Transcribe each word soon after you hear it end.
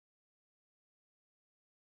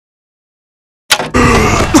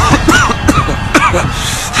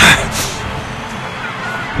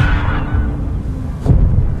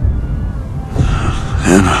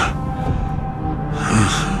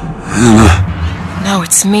No,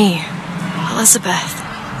 it's me, Elizabeth.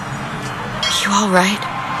 You all right?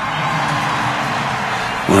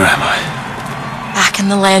 Where am I? Back in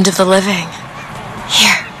the land of the living.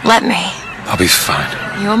 Here, let me. I'll be fine.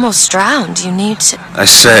 You almost drowned. You need to... I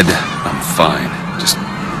said I'm fine. Just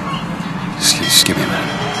give me a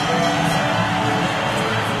minute.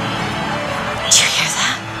 Do you hear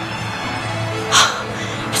that?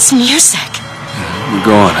 It's music.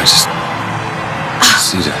 Go on, I just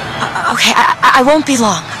need to... Okay, I won't be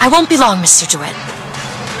long. I won't be long, Mr. DeWitt.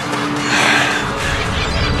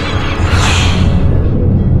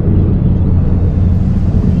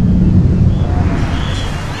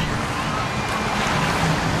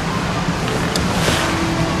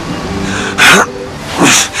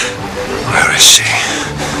 Where is she?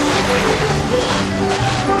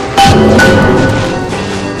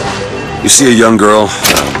 You see a young girl,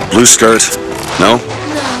 blue skirt? No? No.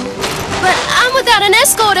 But I'm without an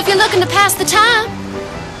escort if you're looking to pass the time.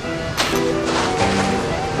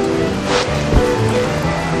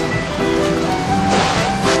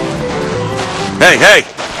 Hey!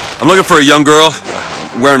 I'm looking for a young girl,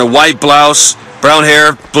 wearing a white blouse, brown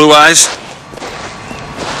hair, blue eyes.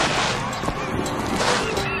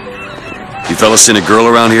 You fellas seen a girl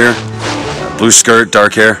around here? Blue skirt,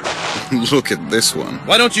 dark hair? Look at this one.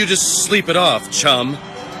 Why don't you just sleep it off, chum?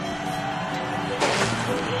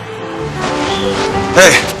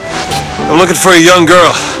 Hey, I'm looking for a young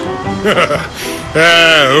girl.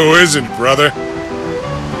 Who isn't, brother?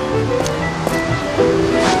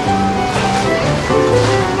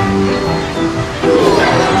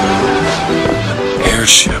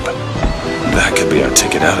 Airship. That could be our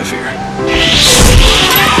ticket out of here.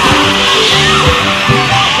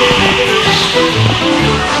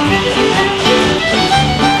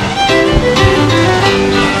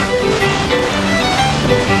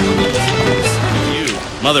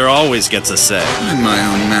 Mother always gets a say. I'm my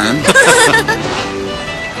own man.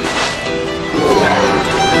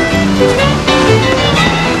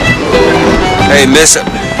 Hey, miss...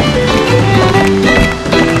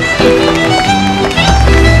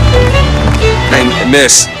 Hey,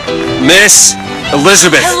 Miss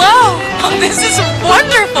Elizabeth! Hello! Oh, this is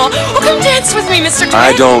wonderful! Oh, come dance with me, Mr. DeWitt.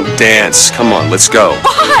 I don't dance. Come on, let's go.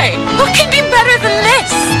 Why? What can be better than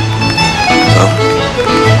this?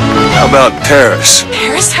 How about Paris?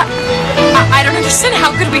 Paris? I don't understand.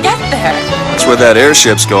 How could we get there? That's where that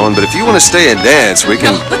airship's going, but if you want to stay and dance, we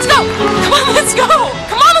can... No, let's go! Come on, let's go!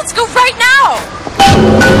 Come on, let's go right now!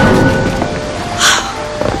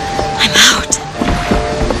 I'm out.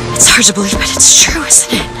 It's hard to believe, but it's true,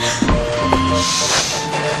 isn't it?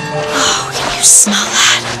 Oh, can you smell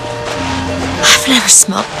that? I've never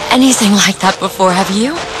smelled anything like that before, have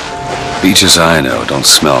you? Beaches I know don't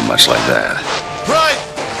smell much like that. Right!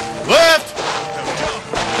 Left!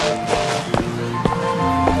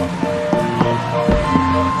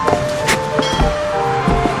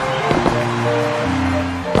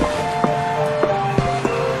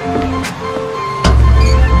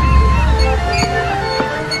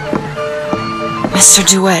 Mr.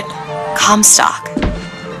 DeWitt, Comstock.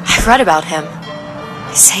 I've read about him.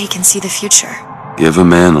 They say he can see the future. Give a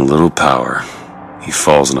man a little power, he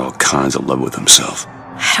falls in all kinds of love with himself.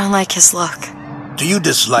 I don't like his look. Do you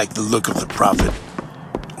dislike the look of the prophet,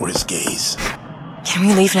 or his gaze? Can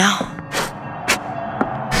we leave now?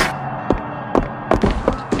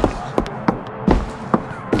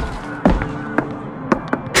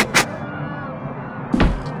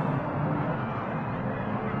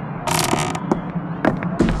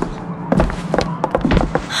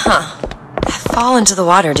 Huh. That fall into the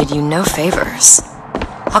water did you no favors.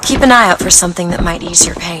 I'll keep an eye out for something that might ease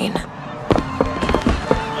your pain.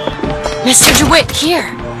 Mr. DeWitt,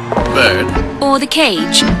 here! Bird? Or the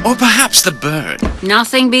cage? Or perhaps the bird?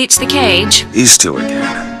 Nothing beats the cage. These two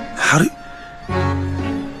again. How do you...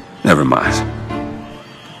 Never mind.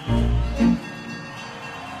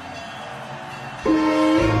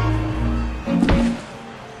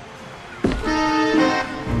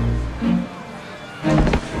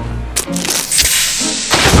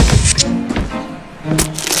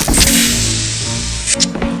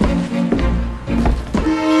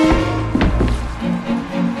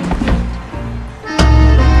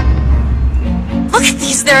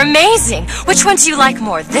 They're amazing. Which one do you like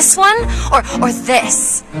more, this one or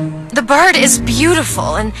this? The bird is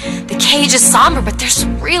beautiful and the cage is somber, but there's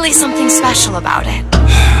really something special about it.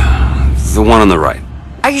 The one on the right.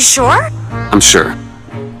 Are you sure? I'm sure.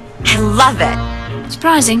 I love it.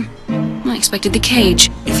 Surprising. I expected the cage.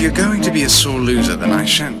 If you're going to be a sore loser, then I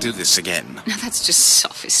shan't do this again. Now that's just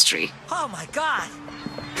sophistry. Oh my god!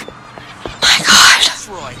 My God.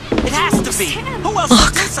 Troy, it has to be! Who else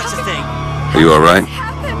would do such a thing? Are you alright?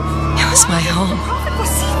 It was my home.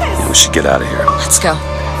 Yeah, we should get out of here. Let's go.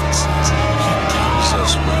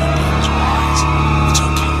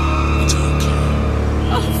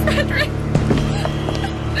 Oh, Frederick.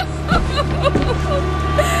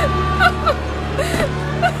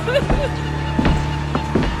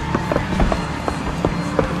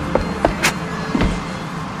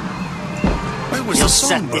 Where was You'll the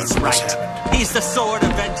set songbird this when right. happened? He's the sword of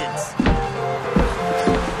vengeance.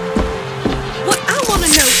 What I want to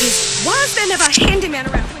know is, why is there never a handyman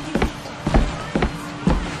around when you...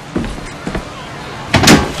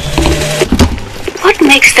 What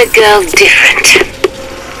makes the girl different?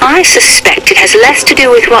 I suspect it has less to do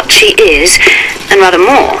with what she is, and rather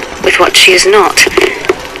more with what she is not.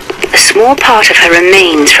 A small part of her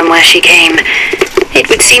remains from where she came. It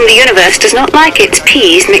would seem the universe does not like its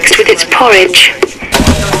peas mixed with its porridge. Those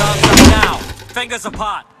arms up now. Fingers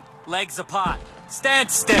apart. Legs apart. Stand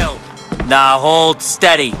still. Now hold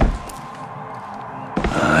steady.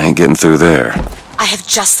 I ain't getting through there. I have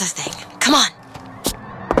just the thing. Come on.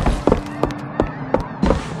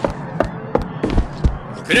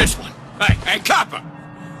 Look at this one. Hey, copper!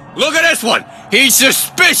 Look at this one! He's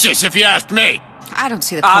suspicious, if you ask me! I don't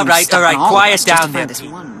see the point All of right, stuffing all of quiet us just down to there. find this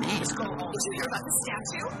one man. Did you hear about the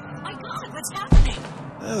statue? My God, what's happening?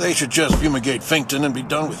 Well, they should just fumigate Finkton and be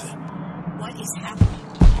done with it. What is happening?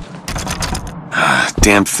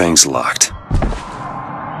 Damn thing's locked.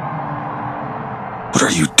 What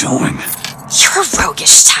are you doing? You're a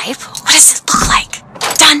roguish type. What does it look like?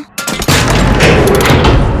 Done.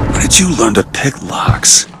 Where did you learn to pick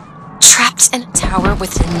locks? Trapped in a tower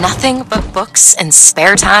with nothing but books and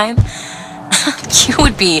spare time? You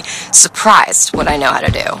would be surprised what I know how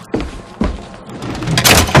to do.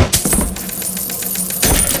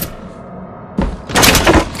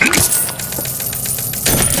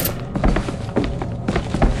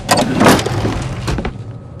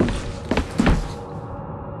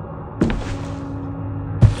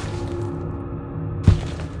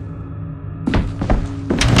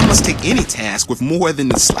 Must take any task with more than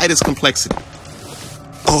the slightest complexity.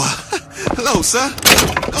 Oh, hello, sir.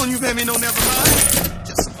 Don't you have me no never mind?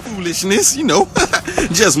 Just some foolishness, you know.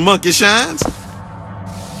 Just monkey shines.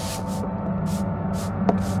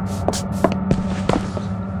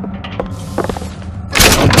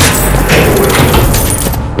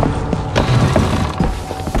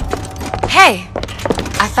 Hey,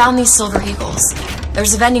 I found these silver eagles.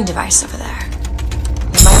 There's a vending device over there.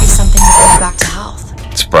 There might be something to bring you back to health.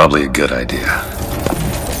 It's probably a good idea.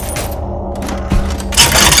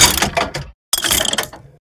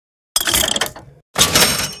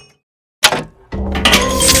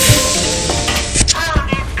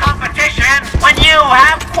 Competition when you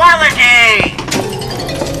have quality!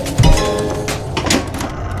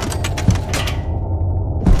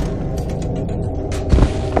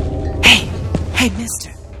 Hey,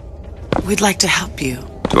 mister. We'd like to help you.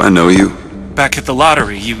 Do I know you? Back at the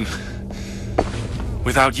lottery,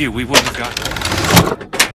 without you, we wouldn't have gotten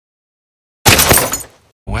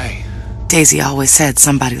away. Daisy always said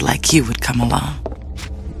somebody like you would come along.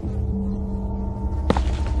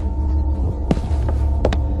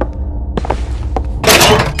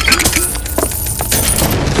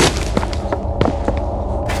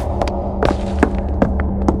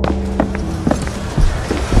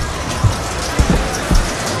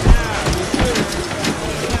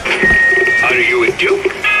 Are you a duke?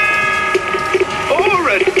 Or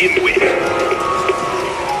an inwit?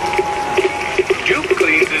 Duke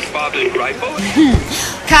cleans his father's rifle.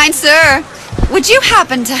 Kind sir, would you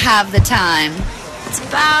happen to have the time? It's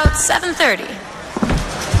about 7:30.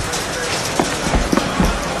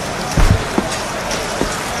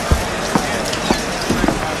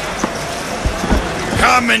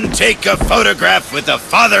 Come and take a photograph with the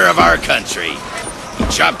father of our country. He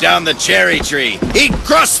chopped down the cherry tree. He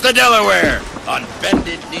crossed the Delaware. On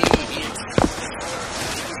bended knee, he...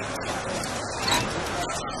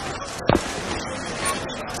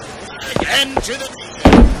 And to the...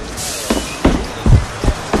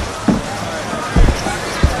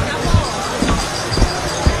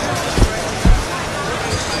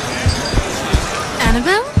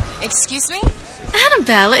 Annabelle? Excuse me?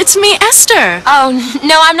 Annabelle, it's me, Esther. Oh,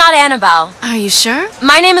 no, I'm not Annabelle. Are you sure?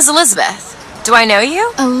 My name is Elizabeth. Do I know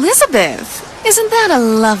you? Elizabeth? Isn't that a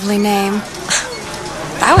lovely name?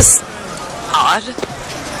 That was odd.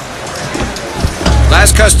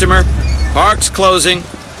 Last customer. Park's closing.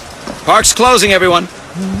 Park's closing, everyone.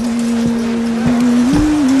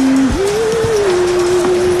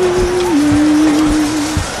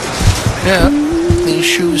 Yeah, these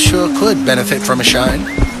shoes sure could benefit from a shine.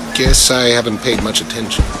 Guess I haven't paid much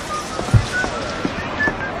attention.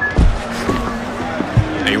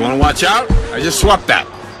 Hey, you wanna watch out? I just swapped that.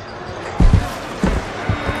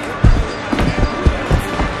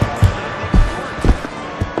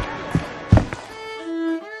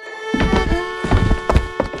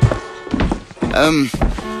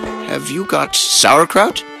 Have you got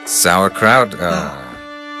sauerkraut? Sauerkraut?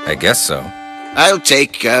 I guess so. I'll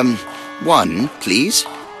take, one, please.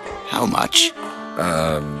 How much?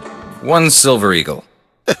 1 silver eagle.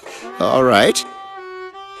 All right.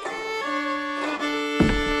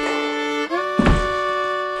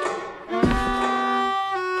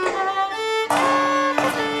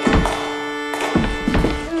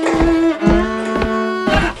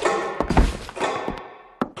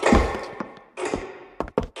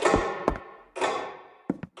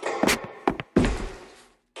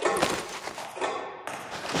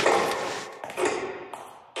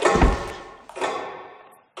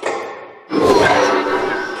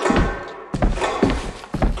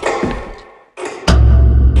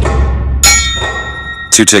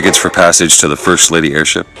 Two tickets for passage to the First Lady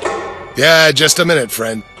airship. Yeah, just a minute,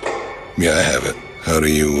 friend. Yeah, I have it. How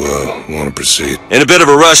do you, want to proceed? In a bit of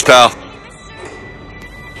a rush, pal.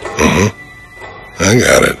 I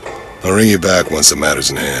got it. I'll ring you back once the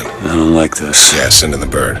matter's in hand. I don't like this. Yeah, send in the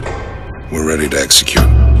bird. We're ready to execute.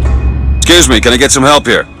 Excuse me, can I get some help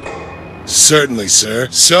here? Certainly, sir.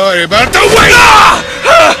 Sorry about the wait!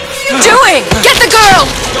 What are you doing? Get the girl!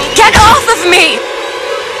 Get off of me!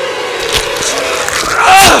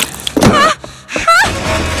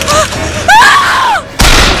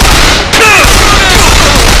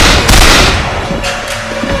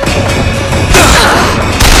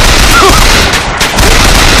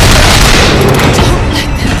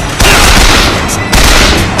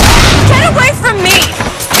 Get away from me!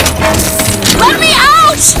 Let me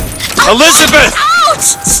out! Elizabeth! Out!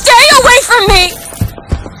 Stay away from me!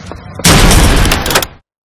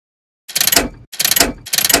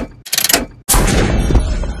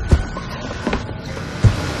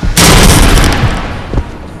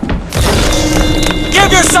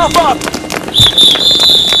 Give yourself up!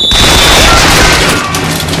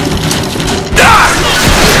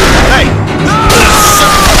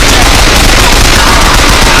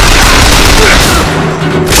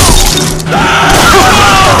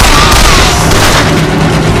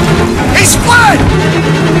 He's fled!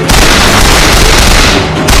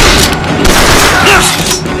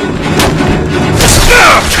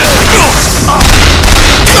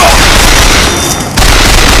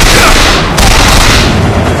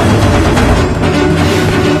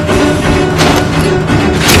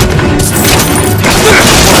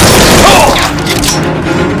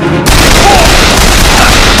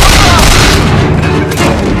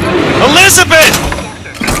 Elizabeth!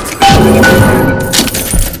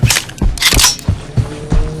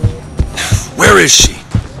 Where is she?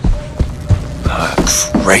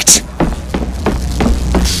 Great.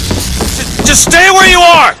 Just stay where you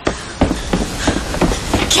are!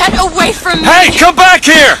 Get away from me! Hey, come back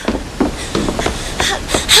here!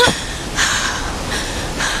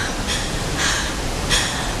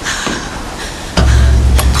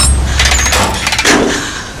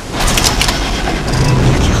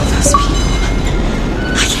 Kill those people.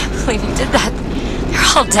 I can't believe you did that. They're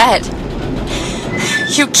all dead.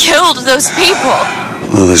 You killed those people.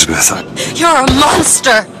 Elizabeth, You're a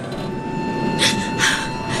monster.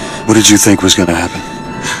 what did you think was gonna happen?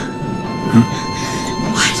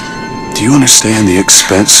 What? Do you understand the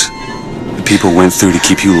expense that people went through to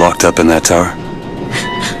keep you locked up in that tower?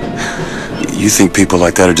 You think people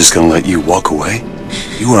like that are just gonna let you walk away?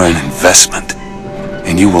 You are an investment,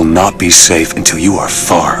 and you will not be safe until you are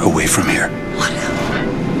far away from here. What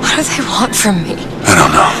do they want from me? I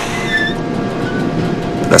don't know.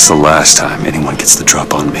 That's the last time anyone gets the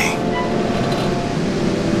drop on me.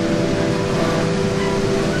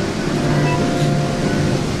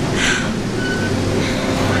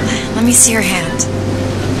 Let me see your hand.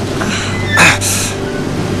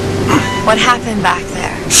 What happened back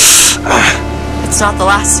there? It's not the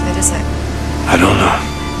last of it, is it? I don't know.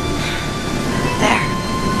 There.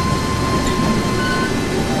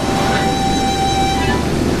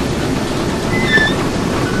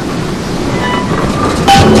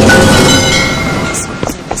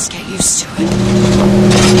 Just get used to it.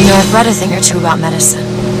 You know, I've read a thing or two about medicine.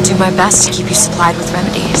 Do my best to keep you supplied with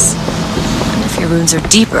remedies. And if your wounds are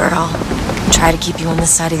deeper, I'll try to keep you on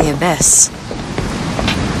this side of the abyss.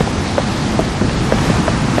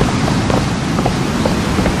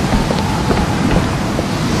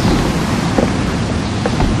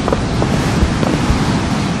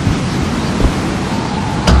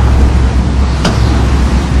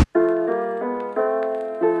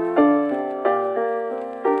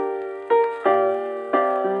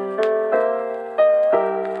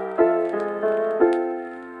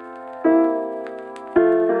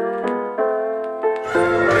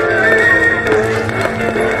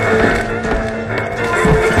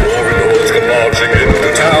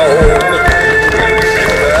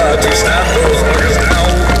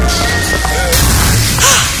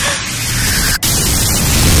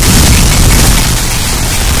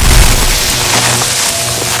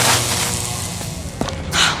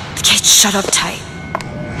 uptight.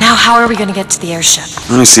 Now, how are we going to get to the airship?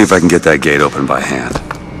 Let me see if I can get that gate open by hand.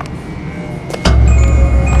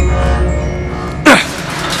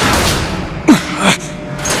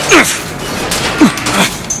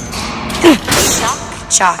 Shock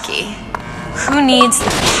jockey. Who needs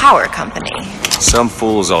the power company? Some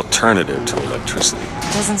fool's alternative to electricity.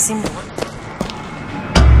 Doesn't seem to work.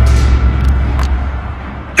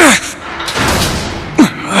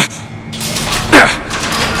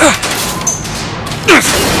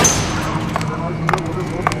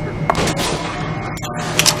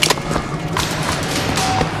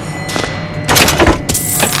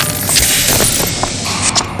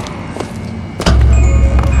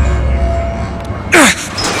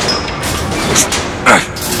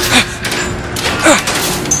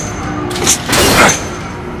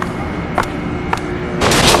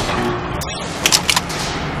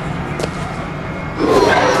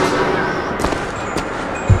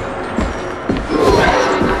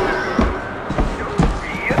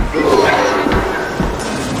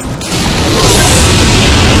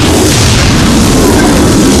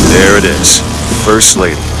 There it is. First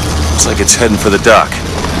Lady. Looks like it's heading for the dock.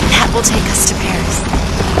 That will take us to Paris.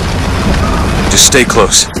 Just stay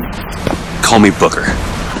close. Call me Booker.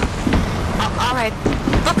 All right,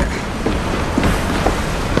 Booker.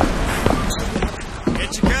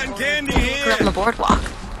 Get your cotton candy here. We're on the boardwalk.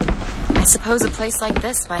 I suppose a place like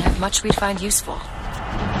this might have much we'd find useful.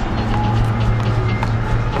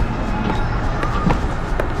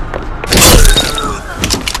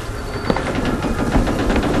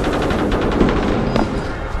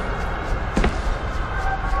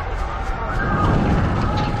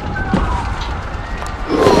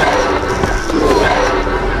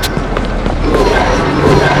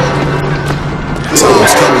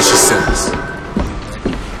 Tom's coming, she says.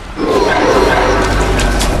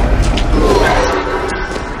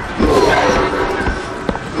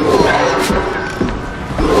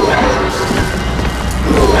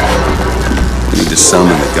 We need to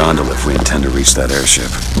summon the gondola if we intend to reach that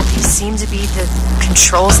airship. These seem to be the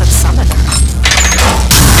controls that summon them.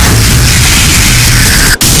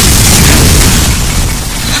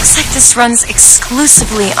 Looks like this runs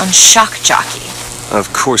exclusively on shock jockey.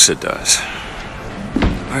 Of course it does.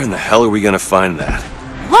 Where in the hell are we gonna find that?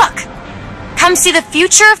 Look! Come see the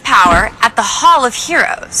future of power at the Hall of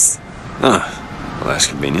Heroes. Huh. Well, that's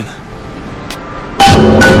convenient.